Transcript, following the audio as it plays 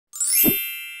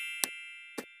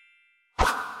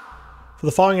For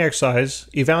the following exercise,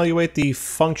 evaluate the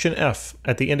function f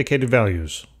at the indicated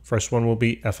values. First one will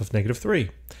be f of -3.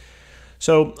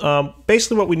 So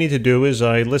basically what we need to do is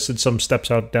I listed some steps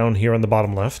out down here on the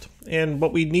bottom left. And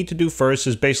what we need to do first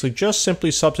is basically just simply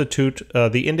substitute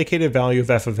the indicated value of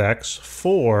f of x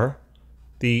for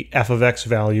the f of x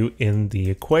value in the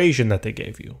equation that they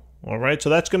gave you. All right, so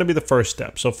that's going to be the first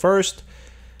step. So first,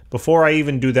 before I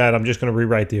even do that, I'm just going to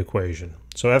rewrite the equation.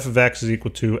 So f of x is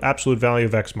equal to absolute value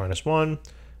of x minus 1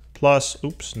 plus,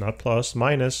 oops, not plus,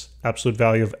 minus absolute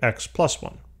value of x plus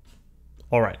 1.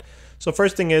 All right, so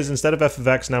first thing is, instead of f of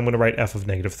x, now I'm going to write f of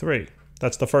 -3.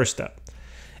 That's the first step.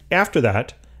 After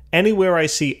that, anywhere I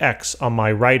see x on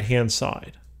my right-hand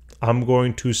side, I'm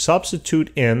going to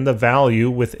substitute in the value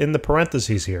within the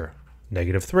parentheses here,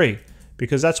 -3,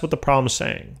 because that's what the problem is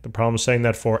saying. The problem is saying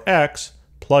that for x,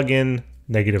 plug in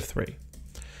 -3.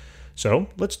 So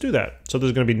let's do that. So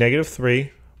there's going to be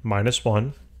 -3 minus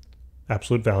 1,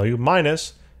 absolute value,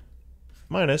 minus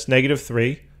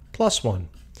 -3 plus 1.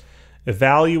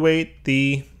 Evaluate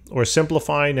the, or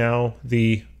simplify now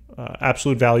the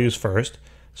absolute values first.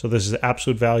 So this is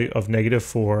absolute value of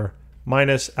 -4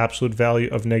 minus absolute value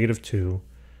of -2,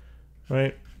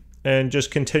 right? And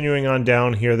just continuing on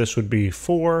down here, this would be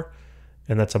 4,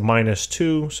 and that's a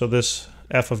 -2. So this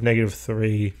f of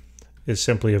 -3 is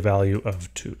simply a value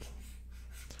of 2.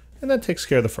 And that takes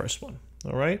care of the first one,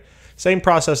 all right? Same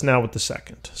process now with the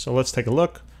second. So let's take a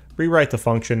look. Rewrite the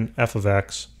function f of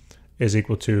x is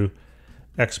equal to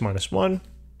x minus 1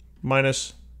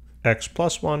 minus x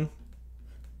plus 1.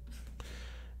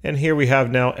 And here we have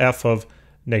now f of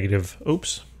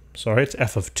it's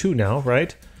f of 2 now,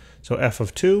 right? So f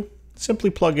of 2, simply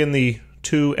plug in the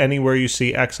 2 anywhere you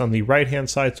see x on the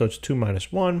right-hand side. So it's 2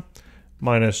 minus 1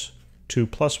 minus 2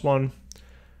 plus 1.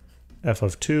 F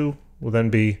of 2 will then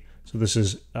be, so this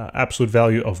is absolute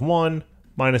value of 1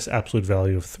 minus absolute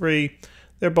value of 3.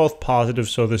 They're both positive,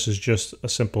 so this is just a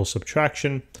simple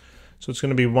subtraction. So it's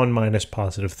going to be 1 minus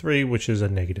positive 3, which is a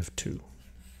 -2.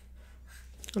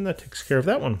 And that takes care of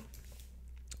that one.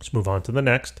 Let's move on to the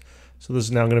next. So this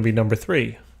is now going to be number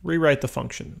 3. Rewrite the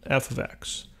function f of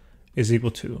x is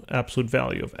equal to absolute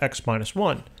value of x minus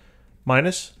 1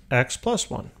 minus x plus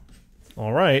 1.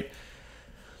 All right.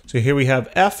 So here we have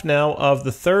f now of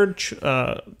the third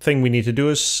thing we need to do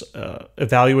is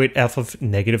evaluate f of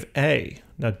 -a.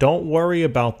 Now don't worry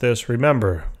about this.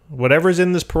 Remember, whatever's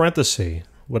in this parenthesis,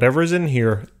 whatever is in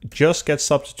here, just gets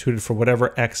substituted for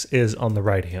whatever x is on the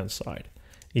right-hand side.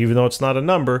 Even though it's not a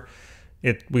number,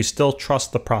 we still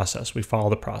trust the process. We follow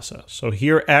the process. So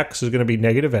here x is going to be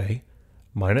 -a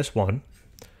minus 1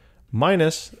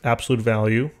 minus absolute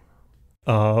value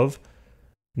of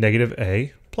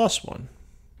 -a plus 1.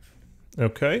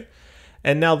 Okay,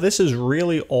 and now this is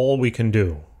really all we can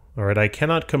do. All right, I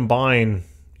cannot combine,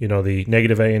 the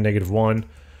 -a and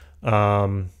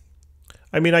 -1.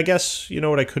 I mean, I guess,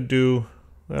 what I could do,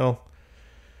 well,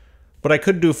 what I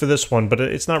could do for this one, but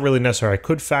it's not really necessary. I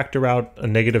could factor out a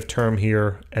negative term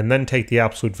here and then take the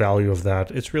absolute value of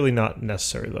that. It's really not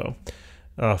necessary though.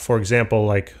 For example,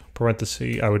 like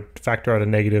parenthesis, I would factor out a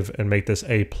negative and make this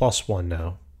a plus 1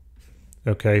 now.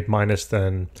 Okay, minus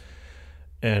then.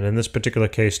 And in this particular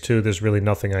case too, there's really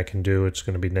nothing I can do. It's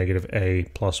going to be -a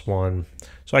plus 1.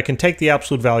 So I can take the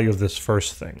absolute value of this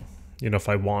first thing, if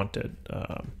I wanted.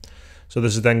 So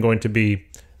this is then going to be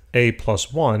a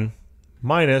plus 1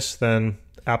 minus then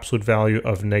absolute value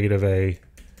of -a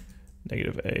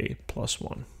plus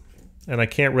 1. And I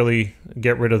can't really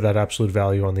get rid of that absolute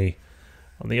value on the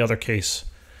other case.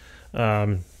 I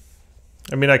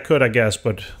mean, I could, I guess,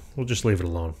 but we'll just leave it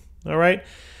alone. All right.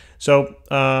 So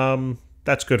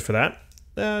that's good for that.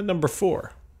 Number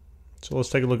 4. So let's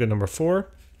take a look at number 4.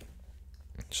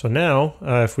 So now,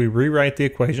 if we rewrite the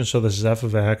equation, so this is f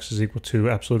of x is equal to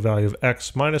absolute value of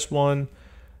x minus 1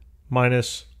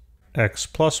 minus x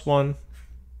plus 1.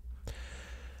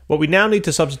 What we now need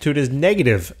to substitute is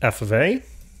negative f of a.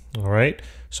 All right.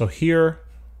 So here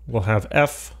we'll have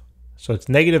f. So it's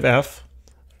negative f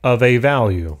of a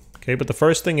value. Okay, but the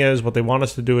first thing is what they want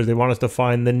us to do is they want us to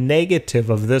find the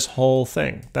negative of this whole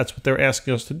thing. That's what they're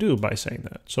asking us to do by saying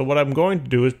that. So what I'm going to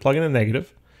do is plug in a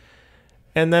negative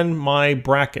and then my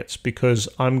brackets, because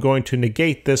I'm going to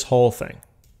negate this whole thing.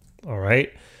 All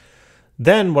right.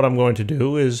 Then what I'm going to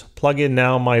do is plug in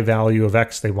now my value of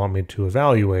x they want me to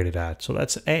evaluate it at. So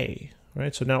that's a,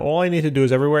 right? So now all I need to do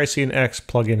is everywhere I see an x,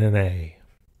 plug in an a.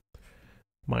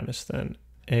 Minus then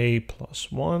a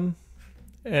plus 1.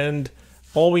 And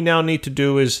all we now need to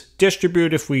do is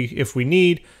distribute if we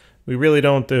need. We really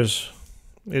don't.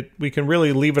 We can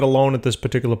really leave it alone at this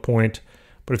particular point.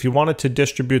 But if you wanted to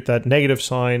distribute that negative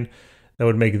sign, That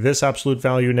would make this absolute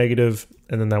value negative,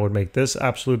 and then that would make this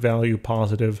absolute value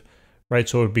positive, right?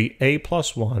 So it would be a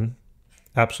plus 1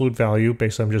 absolute value,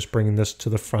 basically I'm just bringing this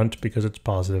to the front because it's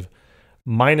positive,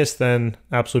 minus then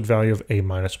absolute value of a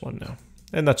minus 1 now.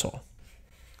 And that's all.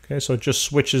 Okay, so it just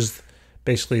switches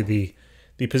basically the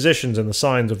positions and the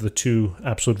signs of the two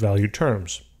absolute value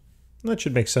terms. And that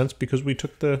should make sense because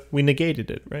we negated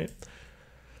it, right?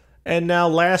 And now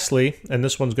lastly, and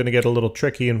this one's going to get a little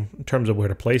tricky in terms of where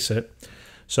to place it.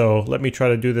 So let me try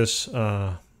to do this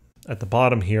at the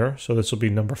bottom here. So this will be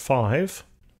number 5.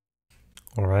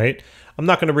 All right. I'm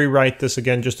not going to rewrite this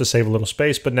again just to save a little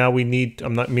space, but now I'm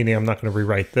not going to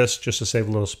rewrite this just to save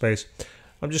a little space.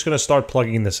 I'm just going to start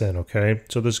plugging this in, okay?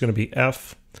 So this is going to be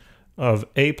f of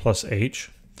a plus h.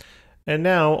 And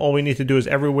now all we need to do is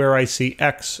everywhere I see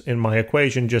x in my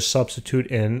equation, just substitute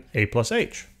in a plus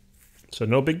h. So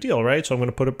no big deal, right? So I'm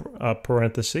going to put a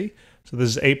parenthesis. So this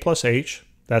is a plus h.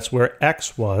 That's where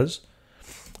x was.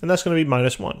 And that's going to be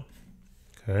minus 1.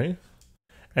 Okay.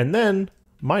 And then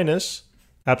minus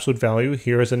absolute value.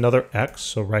 Here is another x.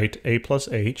 So write a plus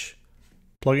h.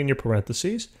 Plug in your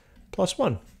parentheses. Plus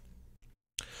 1.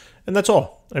 And that's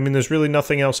all. I mean, there's really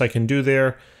nothing else I can do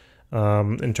there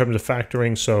in terms of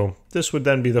factoring. So this would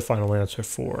then be the final answer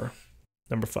for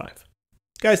number 5.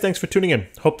 Guys, thanks for tuning in.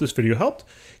 Hope this video helped.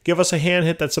 Give us a hand,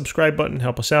 hit that subscribe button,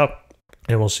 help us out,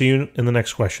 and we'll see you in the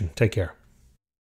next question. Take care.